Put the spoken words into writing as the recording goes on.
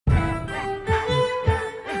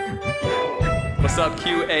What's up,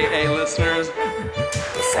 QAA listeners?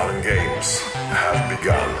 The fun games have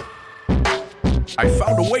begun. I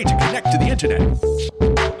found a way to connect to the internet.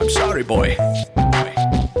 I'm sorry, boy.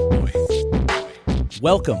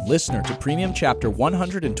 Welcome, listener, to Premium Chapter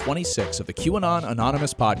 126 of the QAnon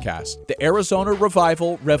Anonymous podcast, the Arizona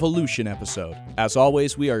Revival Revolution episode. As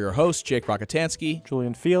always, we are your hosts, Jake Rockatansky,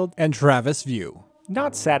 Julian Field, and Travis View.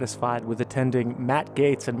 Not satisfied with attending Matt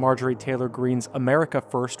Gaetz and Marjorie Taylor Greene's America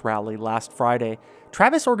First rally last Friday,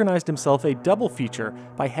 Travis organized himself a double feature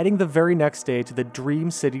by heading the very next day to the Dream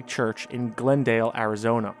City Church in Glendale,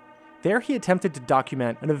 Arizona. There he attempted to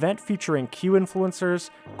document an event featuring Q influencers,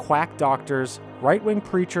 quack doctors, right-wing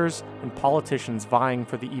preachers, and politicians vying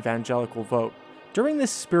for the evangelical vote. During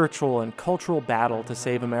this spiritual and cultural battle to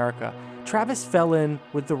save America, Travis fell in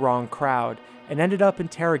with the wrong crowd and ended up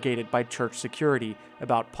interrogated by church security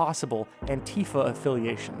about possible Antifa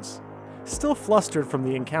affiliations. Still flustered from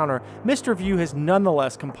the encounter, Mr. View has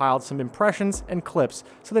nonetheless compiled some impressions and clips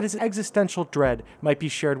so that his existential dread might be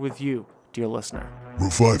shared with you, dear listener.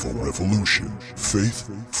 Revival Revolution, faith,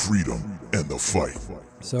 freedom, and the fight.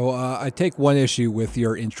 So I take one issue with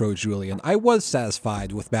your intro, Julian. I was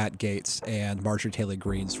satisfied with Matt Gaetz and Marjorie Taylor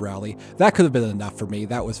Greene's rally. That could have been enough for me.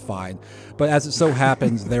 That was fine. But as it so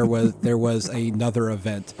happens, there was another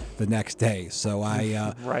event the next day. So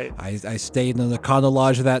I stayed in the Econo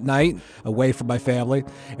Lodge that night, away from my family,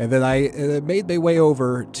 and then I made my way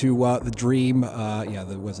over to the Dream.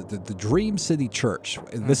 The Dream City Church.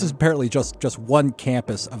 This is apparently just one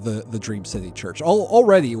campus of the Dream City Church.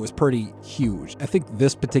 Already it was pretty huge. I think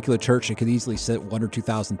this particular church, it could easily sit 1,000 or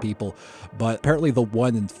 2,000 people, but apparently the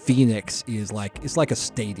one in Phoenix is like a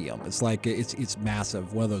stadium. It's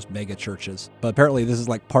massive, one of those mega churches. But apparently this is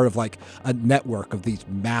like part of like a network of these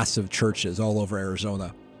massive churches all over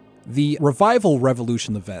Arizona. The Revival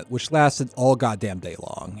Revolution event, which lasted all goddamn day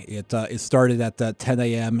long. It started at 10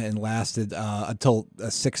 a.m. and lasted until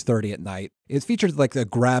 6:30 at night. It featured like a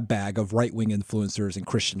grab bag of right-wing influencers and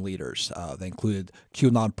Christian leaders. They included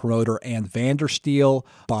QAnon promoter Ann Vandersteel,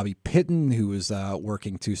 Bobby Pitton, who was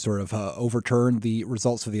working to sort of overturn the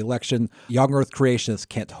results of the election, Young Earth creationist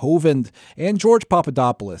Kent Hovind, and George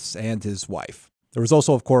Papadopoulos and his wife. There was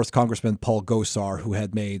also, of course, Congressman Paul Gosar, who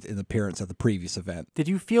had made an appearance at the previous event. Did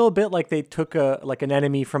you feel a bit like they took an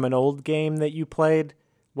enemy from an old game that you played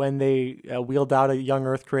when they wheeled out a Young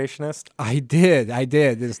Earth creationist? I did.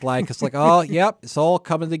 It's like, oh, yep, it's all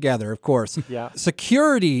coming together, of course. Yeah.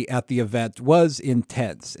 Security at the event was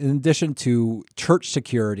intense. In addition to church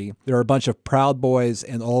security, there were a bunch of Proud Boys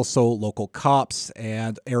and also local cops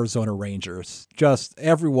and Arizona Rangers. Just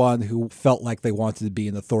everyone who felt like they wanted to be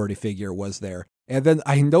an authority figure was there. And then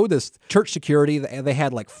I noticed church security, they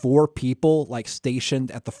had like 4 people like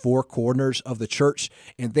stationed at the 4 corners of the church,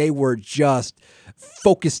 and they were just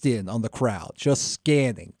focused in on the crowd, just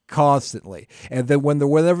scanning constantly. And then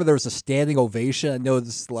whenever there was a standing ovation, I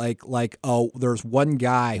noticed there's one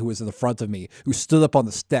guy who was in the front of me who stood up on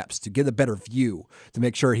the steps to get a better view, to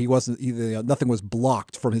make sure he wasn't nothing was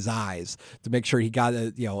blocked from his eyes, to make sure he got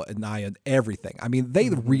an eye on everything. I mean, they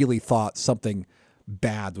really thought something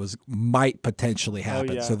bad might potentially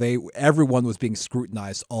happen. Oh, yeah. So everyone was being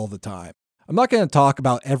scrutinized all the time. I'm not going to talk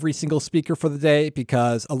about every single speaker for the day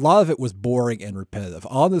because a lot of it was boring and repetitive.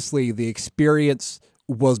 Honestly, the experience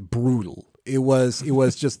was brutal. It was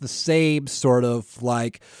just the same sort of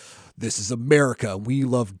like, this is America, we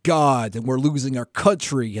love God, and we're losing our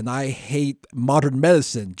country, and I hate modern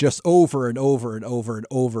medicine, just over and over and over and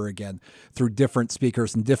over again through different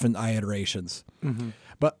speakers and different iterations. Mm-hmm.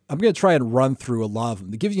 But I'm going to try and run through a lot of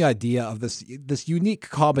them to give you an idea of this unique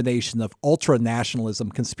combination of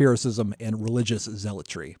ultra-nationalism, conspiracism, and religious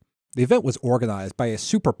zealotry. The event was organized by a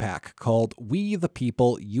super PAC called We the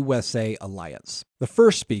People USA Alliance. The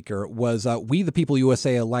first speaker was We the People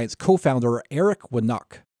USA Alliance co-founder Eric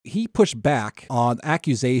Winuk. He pushed back on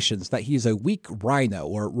accusations that he's a weak rhino,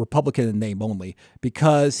 or Republican in name only,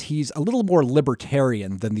 because he's a little more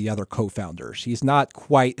libertarian than the other co-founders. He's not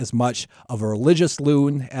quite as much of a religious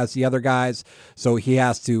loon as the other guys, so he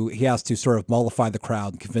has to sort of mollify the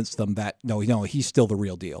crowd and convince them that, no, he's still the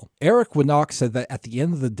real deal. Eric Winuk said that at the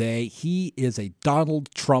end of the day, he is a Donald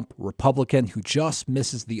Trump Republican who just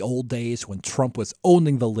misses the old days when Trump was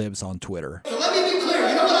owning the libs on Twitter. So let me be clear,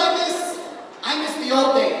 you know what I miss? I miss the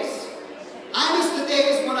old days. I miss the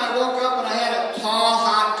days when I woke up and I had a tall,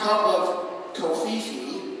 hot cup of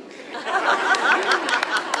Kofifi.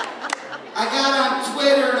 I got on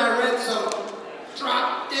Twitter and I read some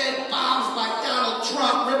drop-dead bombs by Donald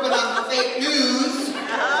Trump ripping on the fake news.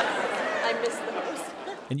 I miss those.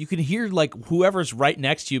 And you can hear, like, whoever's right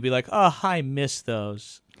next to you be like, oh, I miss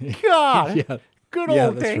those. God. Yeah. Good Yeah,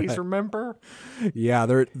 old that's days, right. remember? Yeah,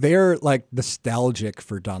 they're like nostalgic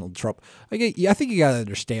for Donald Trump. I think you gotta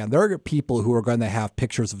understand, there are people who are going to have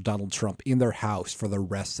pictures of Donald Trump in their house for the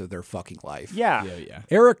rest of their fucking life. Yeah.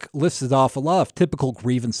 Eric listed off a lot of typical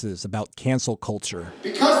grievances about cancel culture.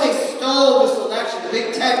 Because they stole this election, the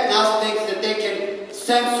big tech now thinks that they can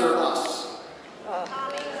censor us.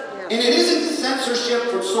 And it isn't censorship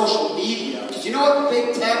from social media. Because you know what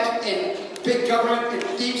big tech and big government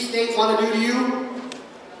and deep state want to do to you?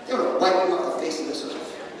 They want to wipe you off the face of this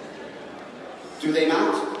earth. Do they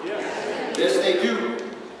not? Yes, they do.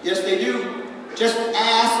 Yes, they do. Just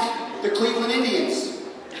ask the Cleveland Indians.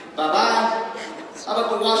 Bye-bye. How about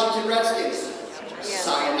the Washington Redskins?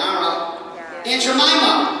 Sayonara. Aunt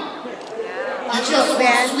Jemima. You just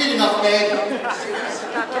weren't sweet enough, babe.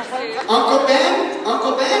 Uncle Ben?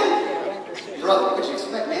 Uncle Ben? Brother, what'd you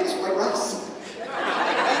expect, man? It's white rice.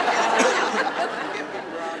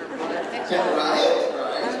 Right.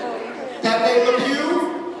 Pepe Le Pew?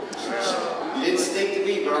 You didn't stick to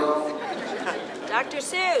me, bro. Dr.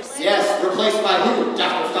 Seuss. Yes, replaced by who?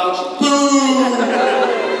 Dr. Fauci. Boo!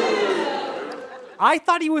 I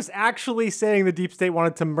thought he was actually saying the deep state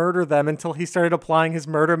wanted to murder them until he started applying his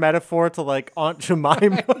murder metaphor to like Aunt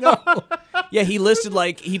Jemima. Yeah, he listed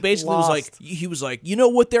he basically Lost. was like, you know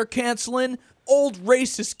what they're canceling? Old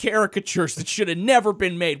racist caricatures that should have never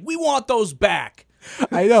been made. We want those back.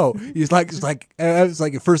 I know. I was like,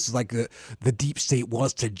 at first it's like the deep state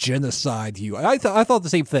wants to genocide you. And I thought the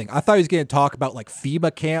same thing. I thought he was going to talk about like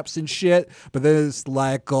FEMA camps and shit, but then it's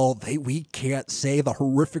like, we can't say the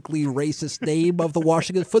horrifically racist name of the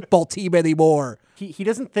Washington football team anymore. He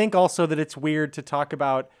doesn't think also that it's weird to talk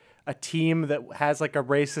about a team that has like a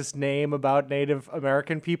racist name about Native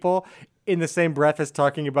American people in the same breath as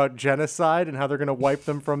talking about genocide and how they're going to wipe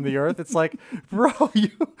them from the earth. It's like, bro,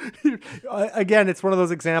 again, it's one of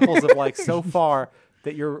those examples of like so far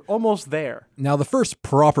that you're almost there. Now, the first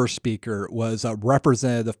proper speaker was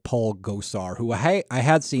Representative Paul Gosar, who I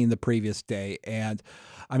had seen the previous day, and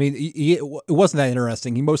I mean, it wasn't that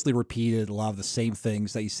interesting. He mostly repeated a lot of the same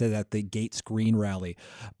things that he said at the Gates Green rally.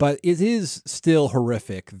 But it is still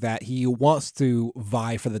horrific that he wants to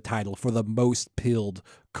vie for the title for the most pilled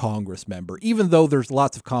Congress member, even though there's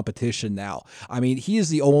lots of competition now. I mean, he is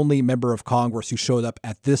the only member of Congress who showed up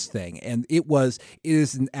at this thing, and it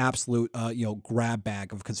is an absolute grab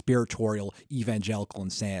bag of conspiratorial evangelical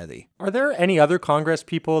insanity. Are there any other Congress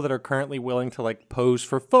people that are currently willing to like pose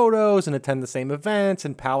for photos and attend the same events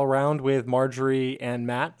and pal around with Marjorie and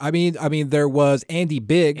Matt? I mean, there was Andy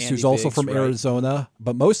Biggs, who's also from right. Arizona,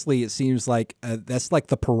 but mostly it seems like that's like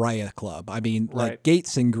the pariah club. I mean, like Right.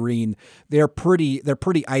 Gates and Green, they're pretty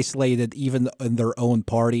isolated even in their own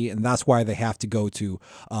party, and that's why they have to go to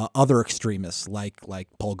other extremists like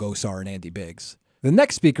Paul Gosar and Andy Biggs. The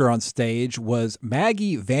next speaker on stage was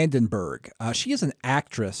Maggie Vandenberg. She is an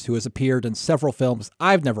actress who has appeared in several films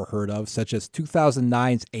I've never heard of, such as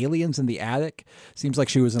 2009's Aliens in the Attic. Seems like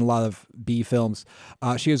she was in a lot of B films.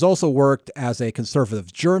 She has also worked as a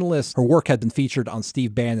conservative journalist. Her work had been featured on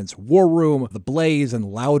Steve Bannon's War Room, The Blaze, and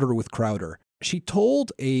Louder with Crowder. She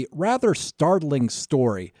told a rather startling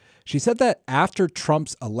story. She said that after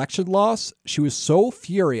Trump's election loss, she was so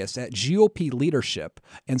furious at GOP leadership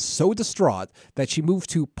and so distraught that she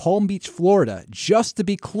moved to Palm Beach, Florida, just to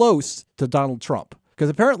be close to Donald Trump.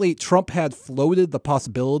 Because apparently Trump had floated the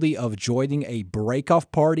possibility of joining a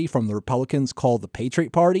breakoff party from the Republicans called the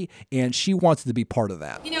Patriot Party, and she wanted to be part of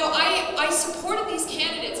that. You know, I supported these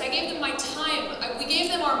candidates. I gave them my time. We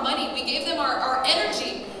gave them our money. We gave them our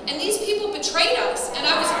energy. And these people betrayed us. And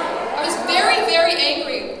I was very, very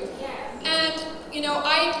angry. And, you know,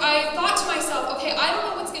 I thought to myself, okay, I don't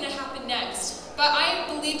know what's going to happen next. But I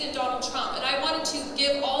believed in Donald Trump. And I wanted to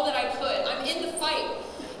give all that I could. I'm in the fight.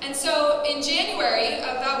 And so in January,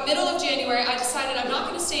 about middle of January, I decided I'm not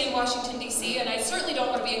going to stay in Washington, D.C., and I certainly don't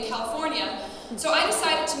want to be in California. So I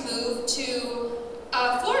decided to move to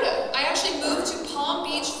Florida. I actually moved to Palm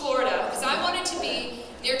Beach, Florida, because I wanted to be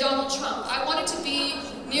near Donald Trump. I wanted to be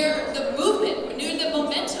near the movement, near the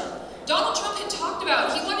momentum. Donald Trump had talked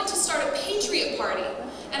about, he wanted to start a Patriot Party.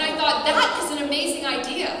 And I thought, that is an amazing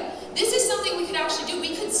idea. This is something we could actually do.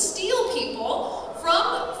 We could steal people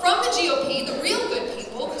from the GOP, the real good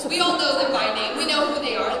people, because we all know them by name. We know who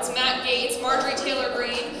they are. It's Matt Gaetz, Marjorie Taylor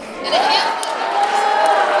Greene, and a handful of others,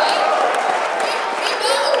 right? We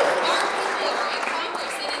know our people are in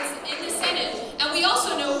Congress and in the Senate, and we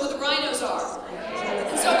also know who the rhinos are.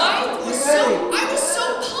 And so I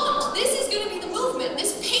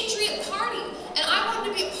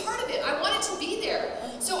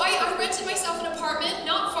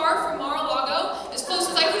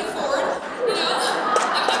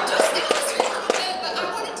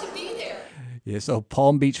Yeah, so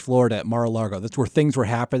Palm Beach, Florida at Mar-a-Lago. That's where things were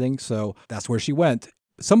happening, so that's where she went.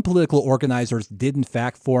 Some political organizers did in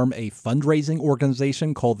fact form a fundraising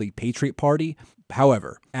organization called the Patriot Party.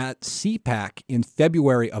 However, at CPAC in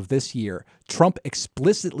February of this year, Trump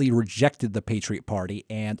explicitly rejected the Patriot Party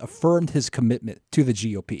and affirmed his commitment to the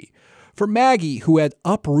GOP. For Maggie, who had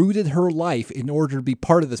uprooted her life in order to be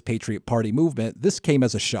part of this Patriot Party movement, this came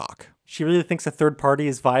as a shock. She really thinks a third party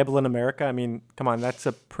is viable in America? I mean, come on, that's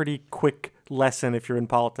a pretty quick lesson if you're in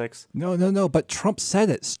politics. No, but Trump said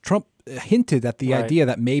it. Trump hinted at the idea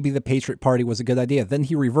that maybe the Patriot Party was a good idea. Then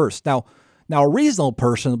he reversed. Now, a reasonable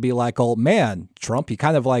person will be like, oh man, Trump, you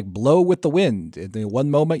kind of like blow with the wind. In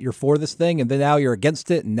one moment you're for this thing, and then now you're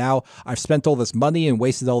against it, and now I've spent all this money and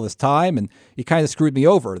wasted all this time, and you kind of screwed me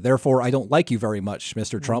over. Therefore, I don't like you very much,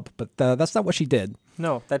 Mr. Trump. But that's not what she did.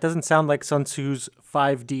 No, that doesn't sound like Sun Tzu's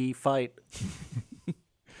 5D fight.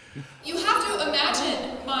 You have to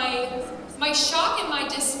imagine my shock and my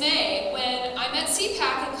dismay when I'm at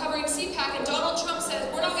CPAC and covering CPAC and Donald Trump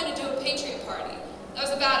says, we're not going to do a Patriot Party. That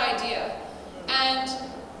was a bad idea. And,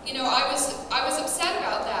 I was upset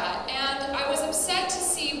about that. And I was upset to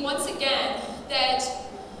see once again that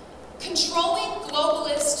controlling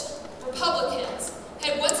globalist Republicans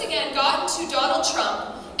had once again gotten to Donald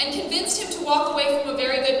Trump and convinced him to walk away from a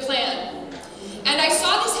very good plan. And I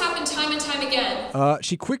saw this happen time and time again.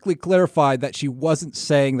 She quickly clarified that she wasn't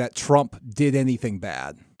saying that Trump did anything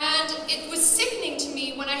bad. And it was sickening to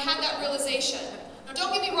me when I had that realization. Now,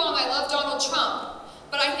 don't get me wrong, I love Donald Trump,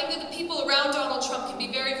 but I think that the people around Donald Trump can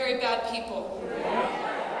be very, very bad people.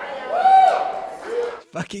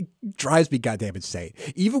 Fucking drives me goddamn insane.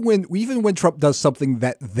 Even when Trump does something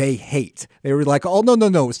that they hate, they were like, oh,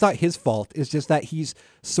 no, it's not his fault. It's just that he's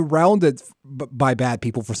surrounded by bad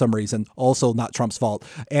people for some reason. Also not Trump's fault.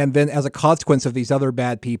 And then as a consequence of these other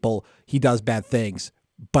bad people, he does bad things,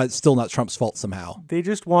 but it's still not Trump's fault somehow. They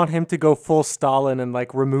just want him to go full Stalin and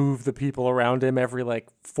remove the people around him every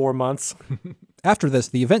 4 months. After this,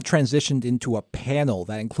 the event transitioned into a panel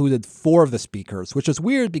that included 4 of the speakers, which is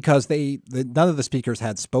weird because none of the speakers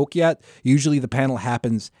had spoke yet. Usually the panel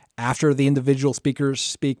happens after the individual speakers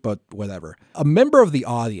speak, but whatever. A member of the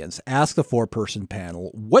audience asked the 4-person panel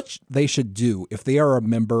what they should do if they are a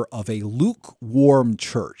member of a lukewarm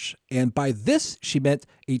church. And by this, she meant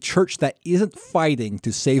a church that isn't fighting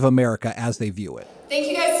to save America as they view it. Thank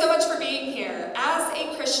you guys so much for being here. As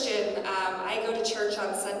a Christian, I go to church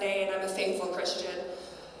on Sunday and I'm a faithful Christian.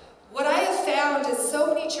 What I have found is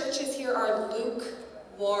so many churches here are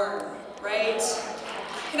lukewarm, right?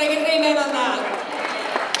 Can I get an amen on that?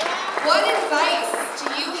 What advice do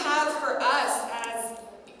you have for us as,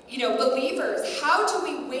 believers? How do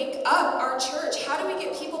we wake up our church? How do we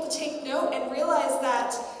get people to take note and realize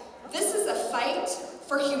that this is a fight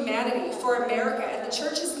for humanity, for America, and the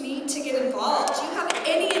churches need to get involved? Do you have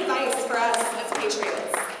any advice for us as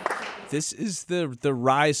patriots? This is the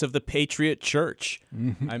rise of the Patriot Church.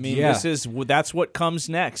 I mean, that's what comes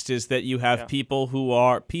next, is that you have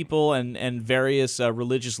people and various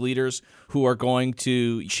religious leaders who are going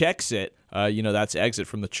to exit. That's exit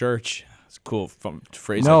from the church. It's a cool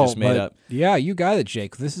phrase I just made up. Yeah, you got it,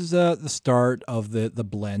 Jake. This is the start of the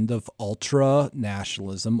blend of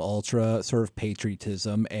ultra-nationalism, ultra sort of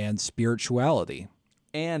patriotism, and spirituality.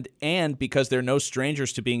 And because they're no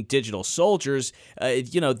strangers to being digital soldiers,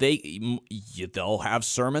 they'll have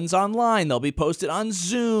sermons online. They'll be posted on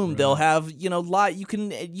Zoom. Right. They'll have you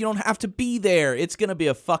don't have to be there. It's gonna be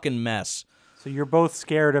a fucking mess. So you're both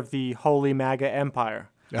scared of the holy MAGA empire.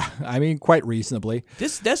 I mean, quite reasonably.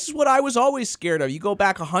 This is what I was always scared of. You go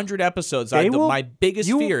back 100 episodes. My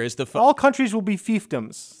biggest fear is all countries will be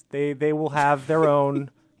fiefdoms. They will have their own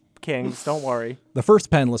kings, don't worry. The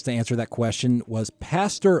first panelist to answer that question was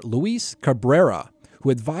Pastor Luis Cabrera,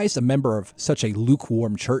 who advised a member of such a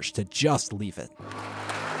lukewarm church to just leave it.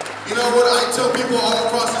 You know what I tell people all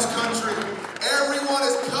across this country? Everyone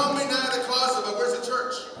is coming out of the closet, but where's the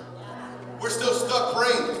church? We're still stuck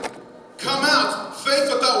praying. Come out.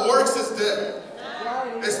 Faith without works is dead.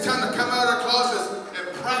 It's time to come out of our closets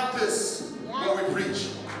and practice what we preach.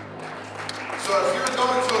 So if you're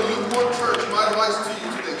going to a lukewarm church, my advice to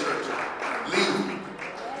you today, church,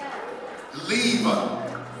 leave.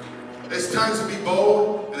 It's time to be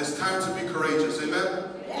bold, and it's time to be courageous. Amen?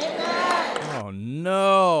 Oh,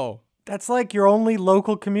 no. That's like your only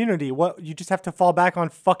local community. What, you just have to fall back on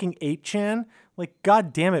fucking 8chan?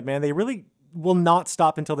 God damn it, man. They really will not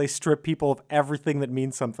stop until they strip people of everything that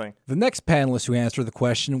means something. The next panelist who answered the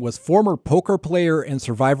question was former poker player and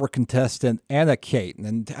Survivor contestant Anna Kate.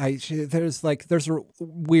 And there's a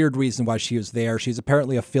weird reason why she was there. She's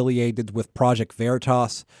apparently affiliated with Project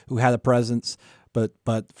Veritas, who had a presence. but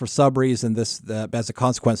for some reason, this as a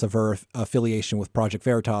consequence of her affiliation with Project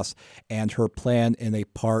Veritas and her plan in a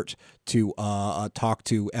part to talk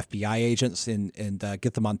to FBI agents and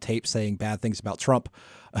get them on tape saying bad things about Trump,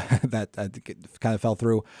 that kind of fell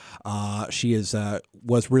through. She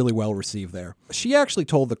was really well received there. She actually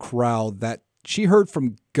told the crowd that she heard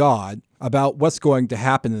from God about what's going to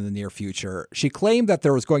happen in the near future. She claimed that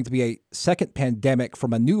there was going to be a second pandemic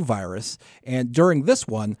from a new virus, and during this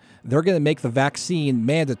one, they're going to make the vaccine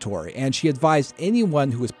mandatory. And she advised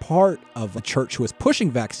anyone who was part of a church who was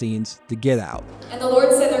pushing vaccines to get out. And the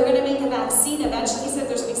Lord said they're going to make the vaccine eventually. He said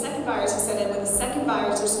there's going to be a second virus. He said, and with the second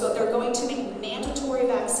virus, they're going to make mandatory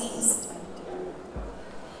vaccines.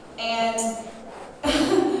 And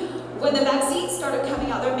when the vaccines started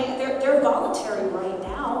coming out, they're voluntary right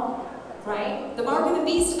now, right? The mark of the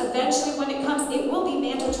beast, eventually when it comes, it will be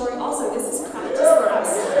mandatory also. This is practice for us.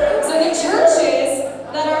 So the churches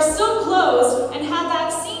that are still closed and have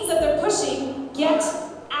vaccines that they're pushing, get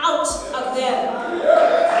out of them.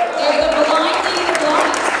 They're the blind leading the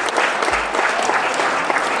blind.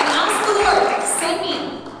 And ask the Lord, send me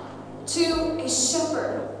to a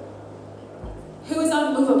shepherd who is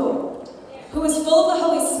unmovable, who is full of the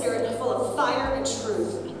Holy Spirit and full of fire and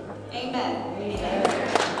truth. Amen. Amen.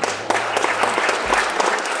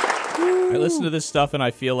 I listen to this stuff and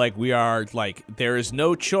I feel like we are there is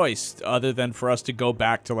no choice other than for us to go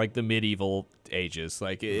back to the medieval ages.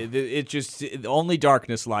 Only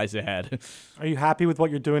darkness lies ahead. Are you happy with what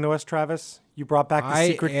you're doing to us, Travis? You brought back the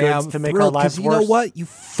secret goods to make our thrilled, lives worse. You know what, you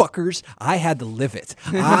fuckers? I had to live it.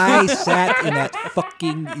 I sat in that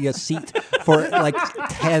fucking seat for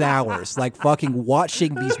 10 hours, fucking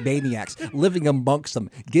watching these maniacs, living amongst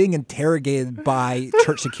them, getting interrogated by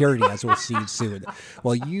church security, as we'll see soon.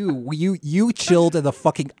 Well, you chilled in a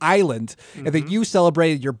fucking island, and then you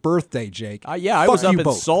celebrated your birthday, Jake. Yeah, I was up in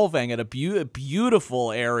Solvang at a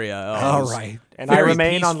beautiful area. All right. And I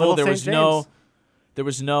remain on Little St. James. There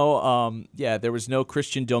was no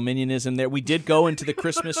Christian dominionism there. We did go into the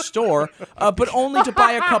Christmas store, but only to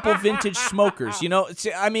buy a couple vintage smokers.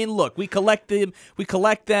 Look, we collect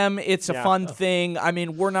them. It's a fun thing.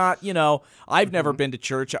 We're not, I've never been to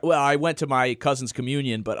church. Well, I went to my cousin's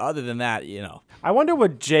communion, but other than that, I wonder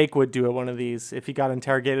what Jake would do at one of these if he got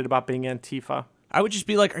interrogated about being Antifa. I would just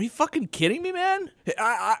be like, "Are you fucking kidding me, man?"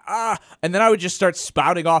 And then I would just start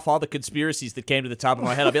spouting off all the conspiracies that came to the top of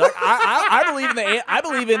my head. I'd be like, "I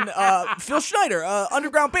believe in Phil Schneider,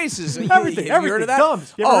 underground bases. Everything. You heard of that?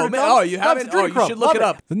 Gums. You you haven't? Oh, you should look it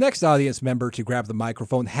up." The next audience member to grab the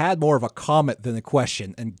microphone had more of a comment than a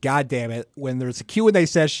question. And goddamn it, when there's a Q&A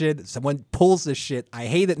session, someone pulls this shit. I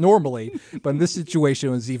hate it normally, but in this situation,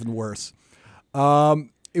 it was even worse.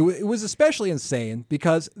 It was especially insane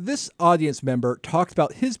because this audience member talked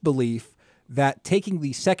about his belief that taking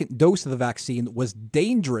the second dose of the vaccine was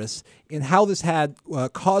dangerous and how this had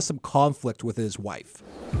caused some conflict with his wife.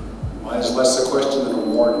 Mine is less a question than a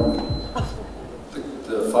warning.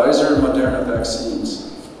 The Pfizer and Moderna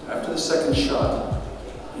vaccines, after the second shot,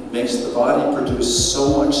 it makes the body produce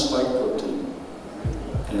so much spike protein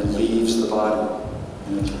and it leaves the body.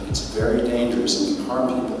 And it's very dangerous and can harm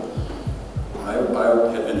people. I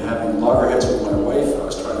had been having loggerheads with my wife. I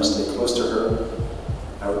was trying to stay close to her.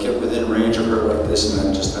 I would get within range of her like this, and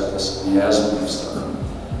I just had this miasma and stuff.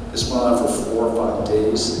 This went on for 4 or 5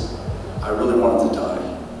 days. I really wanted to die.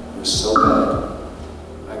 It was so bad.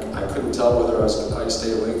 I couldn't tell whether I'd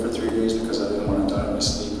stay awake for 3 days because I didn't want to die in my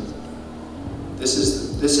sleep. This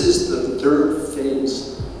is the third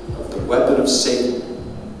phase of the weapon of Satan.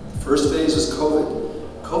 The first phase is COVID.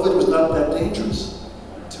 COVID was not that dangerous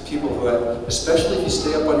to people who had, especially if you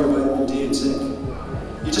stay up on your vitamin D and zinc.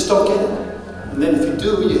 You just don't get it. And then if you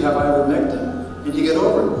do, you have ivermectin, and you get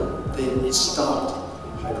over it. It stopped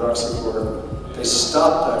hydroxychloroquine. They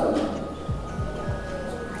stopped ivermectin.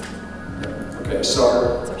 Okay, so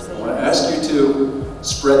I want to ask you to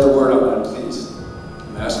spread the word on that, please.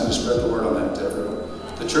 I'm asking you to spread the word on that to everyone.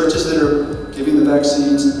 The churches that are giving the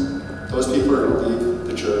vaccines, those people are going to leave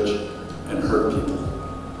the church and hurt people.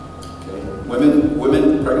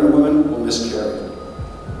 Pregnant women will miscarry.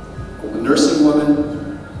 But with nursing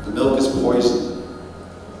women, the milk is poisoned.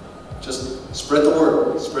 Just spread the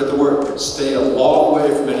word. Spread the word. Stay a long way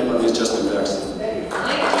from anybody who's just been vaccinated.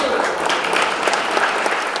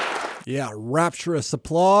 Yeah, rapturous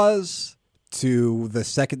applause to the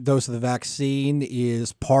second dose of the vaccine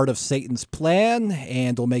is part of Satan's plan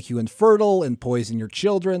and will make you infertile and poison your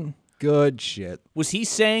children. Good shit. Was he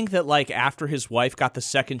saying that, like, after his wife got the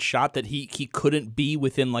second shot, that he couldn't be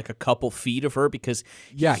within, like, a couple feet of her because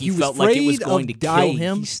he felt like it was going to kill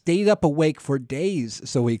him? He stayed up awake for days,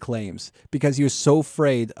 so he claims, because he was so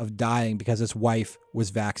afraid of dying because his wife was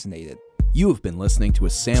vaccinated. You have been listening to a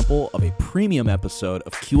sample of a premium episode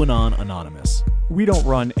of QAnon Anonymous. We don't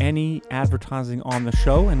run any advertising on the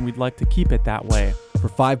show, and we'd like to keep it that way. For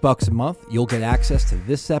 $5 a month, you'll get access to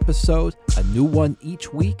this episode, a new one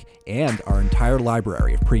each week, and our entire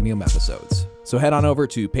library of premium episodes. So head on over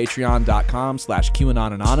to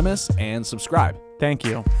patreon.com/QAnon Anonymous and subscribe. Thank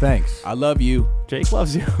you. Thanks. I love you. Jake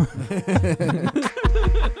loves you.